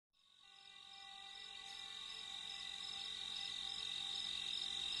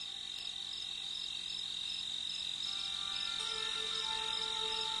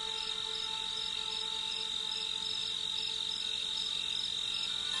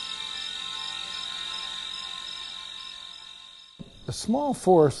The small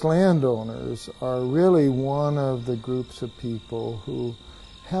forest landowners are really one of the groups of people who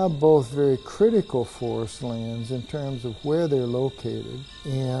have both very critical forest lands in terms of where they're located,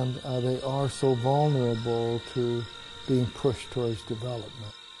 and they are so vulnerable to being pushed towards development.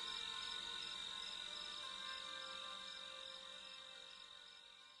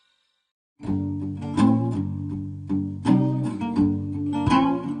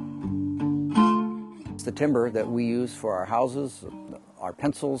 It's the timber that we use for our houses, our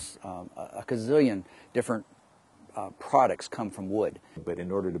pencils, a gazillion different products come from wood. But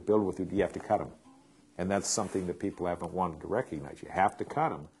in order to build with wood, you have to cut them. And that's something that people haven't wanted to recognize. You have to cut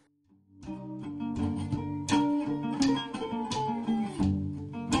them.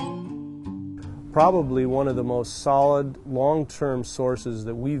 Probably one of the most solid long-term sources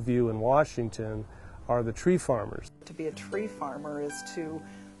that we view in Washington are the tree farmers. To be a tree farmer is to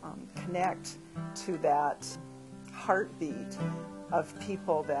connect to that heartbeat of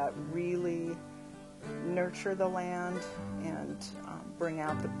people that really nurture the land and bring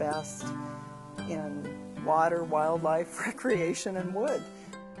out the best in water, wildlife, recreation, and wood.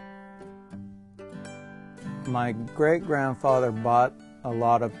 My great-grandfather bought a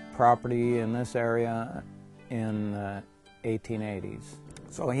lot of property in this area in the 1880s.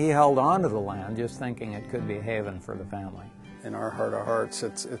 So he held on to the land just thinking it could be a haven for the family. In our heart of hearts,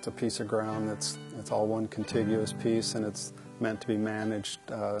 it's a piece of ground that's all one contiguous piece, and it's meant to be managed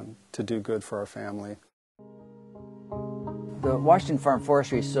to do good for our family. The Washington Farm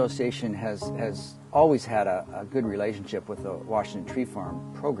Forestry Association has always had a good relationship with the Washington Tree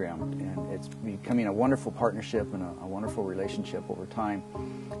Farm program, and it's becoming a wonderful partnership and a wonderful relationship over time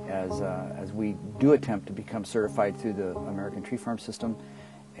as we do attempt to become certified through the American Tree Farm System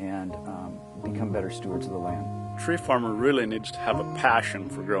and become better stewards of the land. Tree farmer really needs to have a passion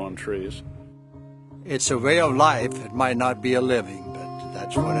for growing trees. It's a way of life. It might not be a living, but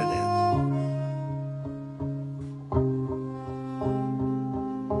that's what it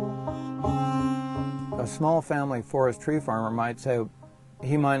is. A small family forest tree farmer might say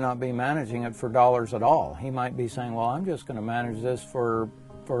he might not be managing it for dollars at all. He might be saying, well, I'm just going to manage this for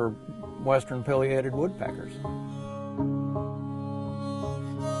western pileated woodpeckers.